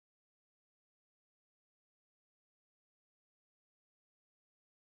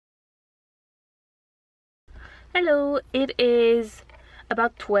Hello, it is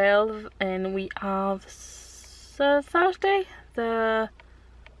about 12 and we have Thursday, the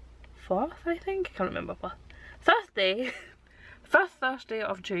 4th, I think? I can't remember what. Thursday, first Thursday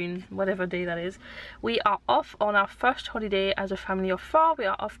of June, whatever day that is. We are off on our first holiday as a family of 4. We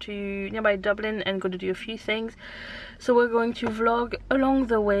are off to nearby Dublin and going to do a few things. So we're going to vlog along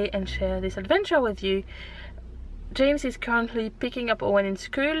the way and share this adventure with you. James is currently picking up Owen in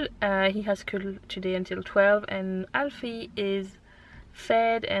school. He has school today until 12 and Alfie is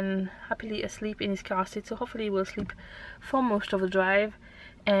fed and happily asleep in his car seat, so hopefully he will sleep for most of the drive.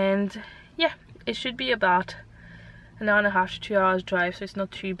 And yeah, it should be about an hour and a half to 2 hours drive, so it's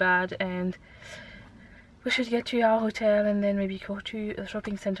not too bad, and we should get to our hotel and then maybe go to a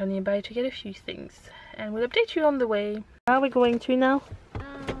shopping center nearby to get a few things, and we'll update you on the way. Where are we going to now?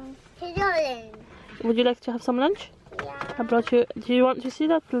 To Dublin. Would you like to have some lunch? Yeah. I brought you. Do you want to see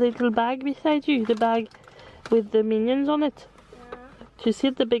that little bag beside you? The bag with the minions on it? Yeah. Do you see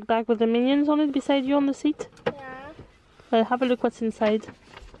it, the big bag with the minions on it beside you on the seat? Yeah. Well, have a look what's inside.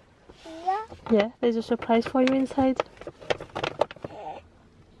 Yeah. Yeah, there's a surprise for you inside.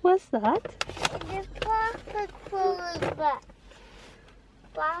 What's that? The perfect coloring book.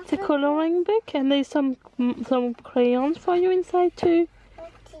 It's a colouring book, and there's some crayons for you inside too.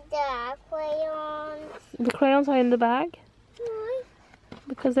 The crayons. The crayons are in the bag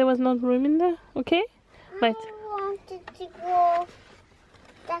because there was not room in there. Okay, right. I wanted to go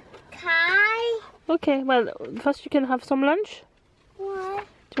the car. Okay, well, first you can have some lunch. What?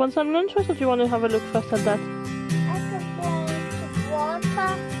 Do you want some lunch first, or do you want to have a look first at that? I could go to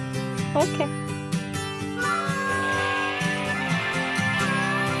water. Okay.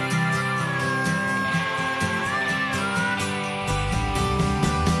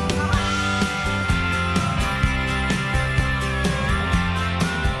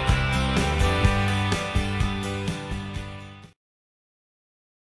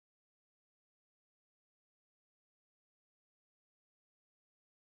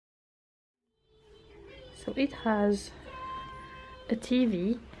 So it has a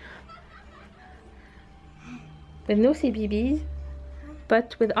TV with no CBeebies,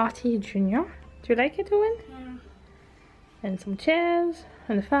 but with RT Junior. Do you like it, Owen? Yeah. And some chairs,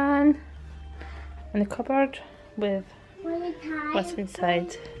 and a fan, and a cupboard with what's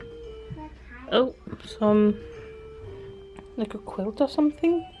inside. Oh, some, like a quilt or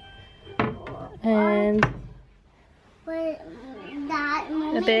something. And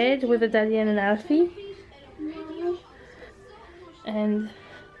a bed with a Daddy and an Alfie. And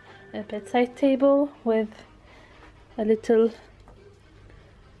a bedside table with a little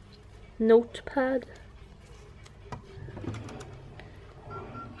notepad.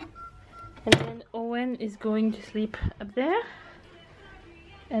 And then Owen is going to sleep up there.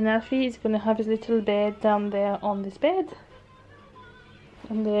 And Alfie is going to have his little bed down there on this bed.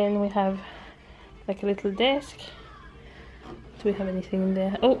 And then we have like a little desk. Do we have anything in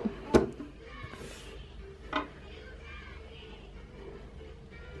there? Oh!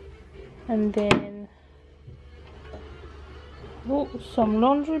 And then some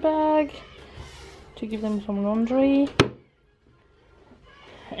laundry bag to give them some laundry,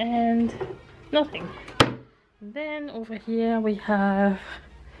 and nothing. And then over here we have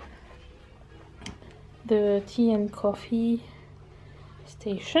the tea and coffee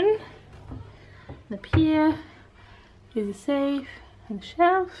station. And up here is a safe and a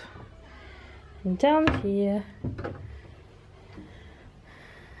shelf, and down here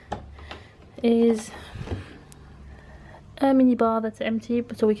is a mini bar that's empty,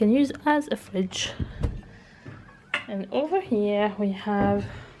 so we can use as a fridge. And over here we have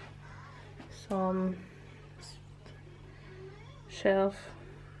some shelf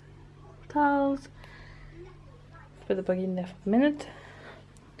towels. Put the buggy in there for a minute.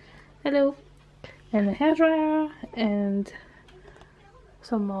 Hello. And a hairdryer and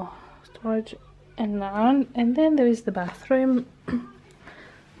some more storage and around. And then there is the bathroom,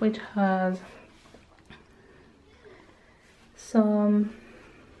 which has some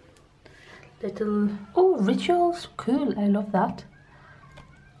little rituals. Cool, I love that.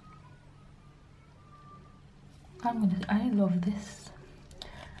 I love this.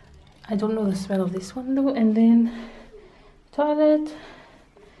 I don't know the smell of this one though. And then toilet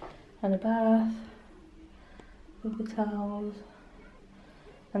and a bath with the towels,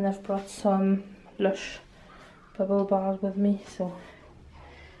 and I've brought some Lush bubble bars with me, so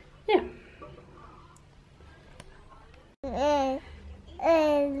yeah.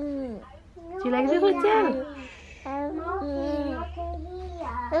 Do you like the hotel?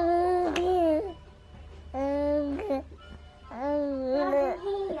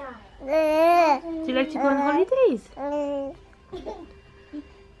 Do you like to go on holidays?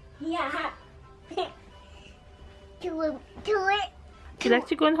 Yeah. Do it. Do you like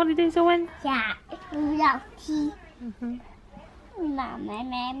to go on holidays, Owen? Yeah. Lucky. Mama,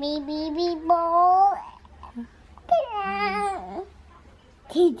 mammy, baby boy.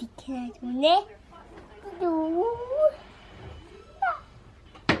 Teddy, can I do it? Do.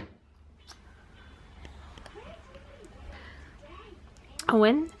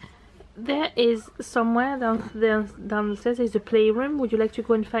 Owen, there is somewhere downstairs is a playroom. Would you like to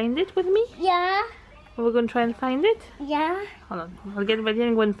go and find it with me? Yeah. Are we going to try and find it? Yeah. Hold on, I'll get ready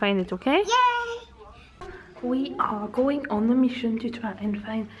and go and find it, okay? Yay. We are going on a mission to try and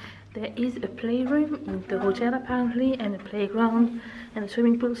find. There is a playroom in the hotel apparently, and a playground and a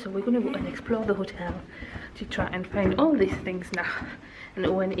swimming pool. So we're going to go and explore the hotel to try and find all these things now. And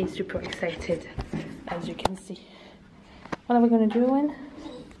Owen is super excited, as you can see. What are we going to do, Owen?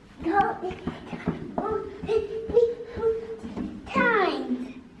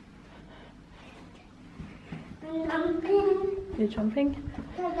 Time. You're jumping?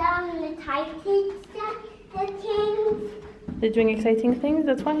 Go down the tight things. They're doing exciting things,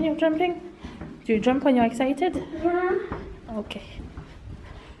 that's why you're jumping? Do you jump when you're excited? Yeah. Okay.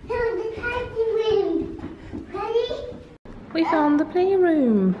 The tiny room. Ready? We found the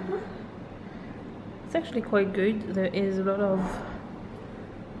playroom. It's actually quite good. There is a lot of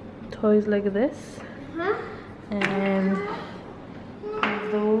toys like this. And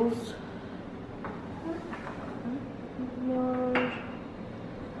those.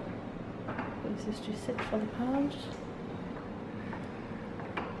 This is just set for the pounds.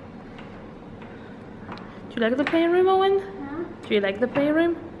 Do you like the playroom, Owen? Yeah. Do you like the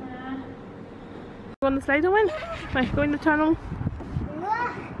playroom? Yeah. Go on the slide, Owen? Right, go in the tunnel.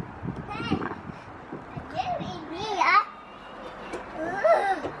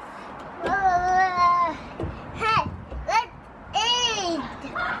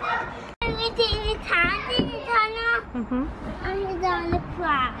 I'm on the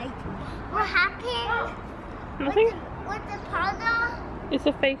pride. What happened? Nothing? What's the puzzle? It's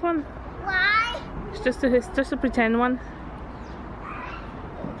a fake one. Why? It's just a pretend one.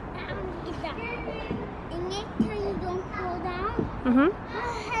 And next time you don't fall down. I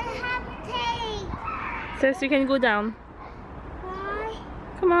have tape. Says you can go down. Why?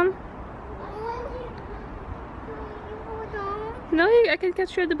 Come on. Why you go down? No, I can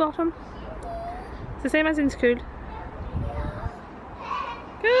catch you at the bottom. It's the same as in school.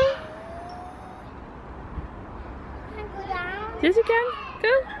 Go. Can I go down? Yes, you can.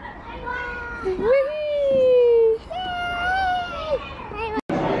 Go. Whee!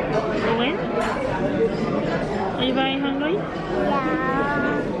 Owen? Are you very hungry?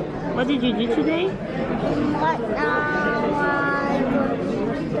 Yeah. What did you do today? But now I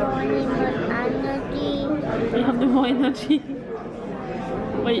don't have energy. You have no more energy.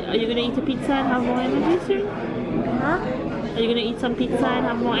 Wait, are you going to eat a pizza and have more energy soon? Huh? Are you going to eat some pizza and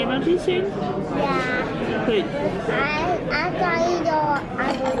have more energy soon? Yeah. Good. I wasn't know. I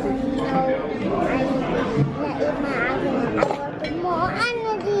got more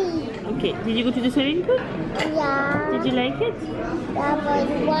energy. Okay, did you go to the swimming pool? Yeah. Did you like it? Yeah, but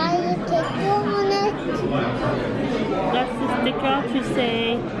why you take on it? That's the sticker to say,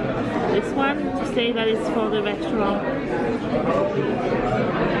 this one, to say that it's for the restaurant.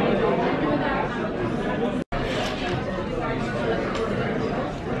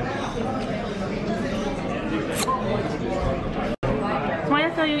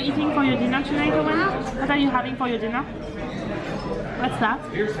 What are you eating for your dinner tonight, Owen? What are you having for your dinner? What's that?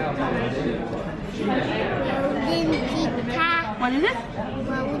 Frozen pizza. What is it?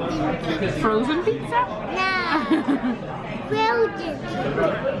 Frozen pizza. Frozen pizza? No. Frozen.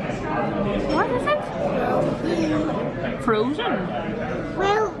 What is it? Frozen?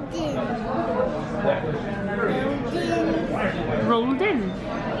 Frozen. Rolled in?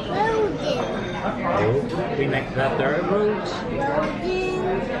 Frozen. We make that there rolls.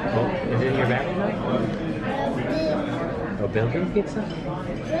 Oh, is it in your bag now? A building pizza?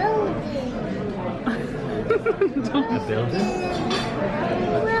 A building?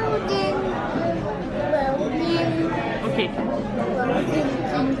 Okay.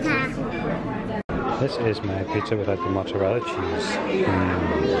 This is my pizza without the mozzarella cheese.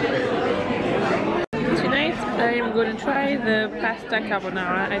 Tonight I'm going to try the pasta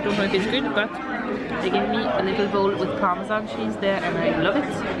carbonara. I don't know if it's good, but they gave me a little bowl with parmesan cheese there and I love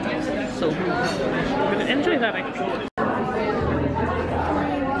it. So I'm going to enjoy that actually.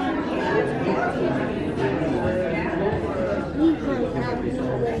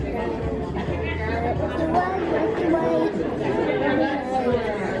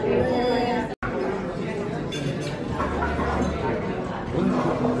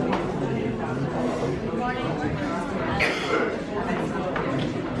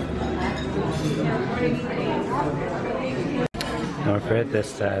 great.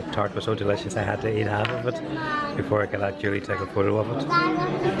 This tart was so delicious I had to eat half of it before I could let Julie take a photo of it.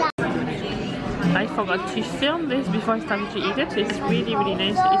 I forgot to film this before I started to eat it. It's really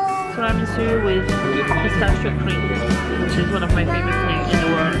nice. It's tiramisu with pistachio cream, which is one of my favorite things in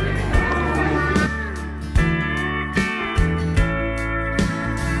the world.